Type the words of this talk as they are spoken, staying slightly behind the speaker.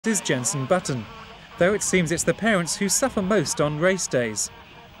is Jenson Button, though it seems it's the parents who suffer most on race days.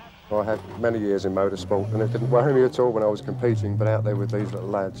 I had many years in motorsport and it didn't worry me at all when I was competing, but out there with these little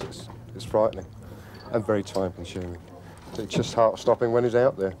lads it's frightening and very time consuming. It's just heart stopping when he's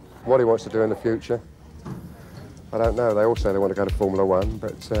out there. What he wants to do in the future, I don't know. They all say they want to go to Formula One,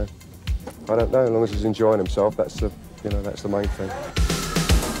 but I don't know. As long as he's enjoying himself, that's the main thing.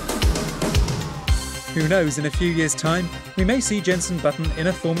 Who knows, in a few years' time, we may see Jenson Button in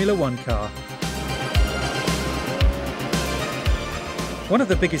a Formula One car. One of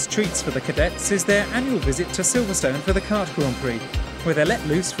the biggest treats for the cadets is their annual visit to Silverstone for the Kart Grand Prix, where they're let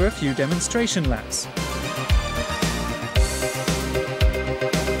loose for a few demonstration laps.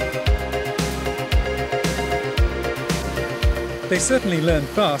 They certainly learn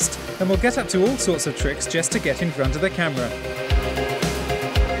fast and will get up to all sorts of tricks just to get in front of the camera.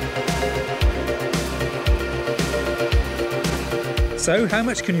 So, how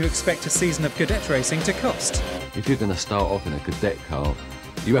much can you expect a season of cadet racing to cost? If you're going to start off in a cadet car,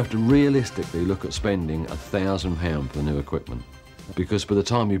 you have to realistically look at spending £1,000 for the new equipment. Because by the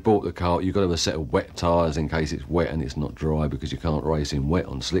time you bought the car, you've got to have a set of wet tyres in case it's wet and it's not dry, because you can't race in wet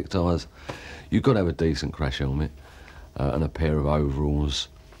on slick tyres. You've got to have a decent crash helmet, and a pair of overalls,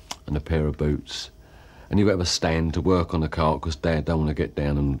 and a pair of boots. And you've got to have a stand to work on the car because Dad don't want to get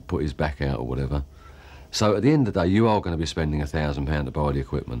down and put his back out or whatever. So at the end of the day, you are going to be spending £1,000 to buy the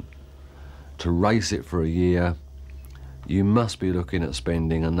equipment. To race it for a year, you must be looking at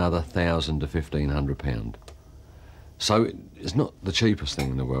spending another £1,000 to £1,500. So it's not the cheapest thing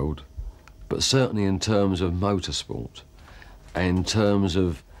in the world, but certainly in terms of motorsport, and in terms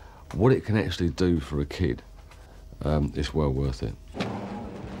of what it can actually do for a kid, it's well worth it.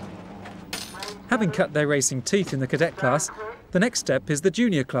 Having cut their racing teeth in the cadet class, the next step is the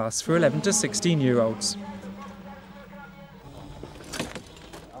junior class for 11 to 16-year-olds.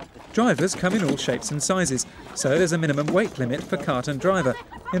 Drivers come in all shapes and sizes, so there's a minimum weight limit for kart and driver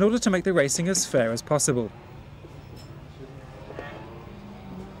in order to make the racing as fair as possible.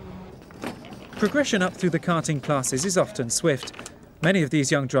 Progression up through the karting classes is often swift. Many of these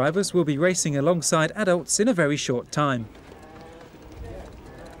young drivers will be racing alongside adults in a very short time.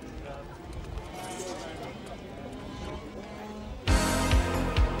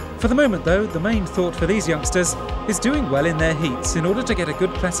 For the moment though, the main thought for these youngsters is doing well in their heats in order to get a good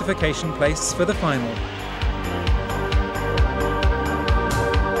classification place for the final.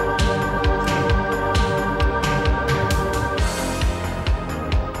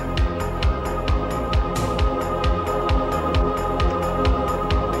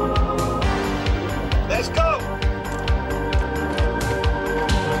 Let's go!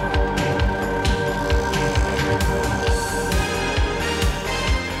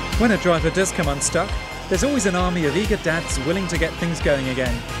 When a driver does come unstuck, there's always an army of eager dads willing to get things going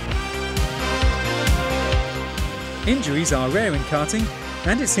again. Injuries are rare in karting,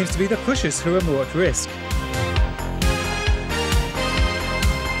 and it seems to be the pushers who are more at risk.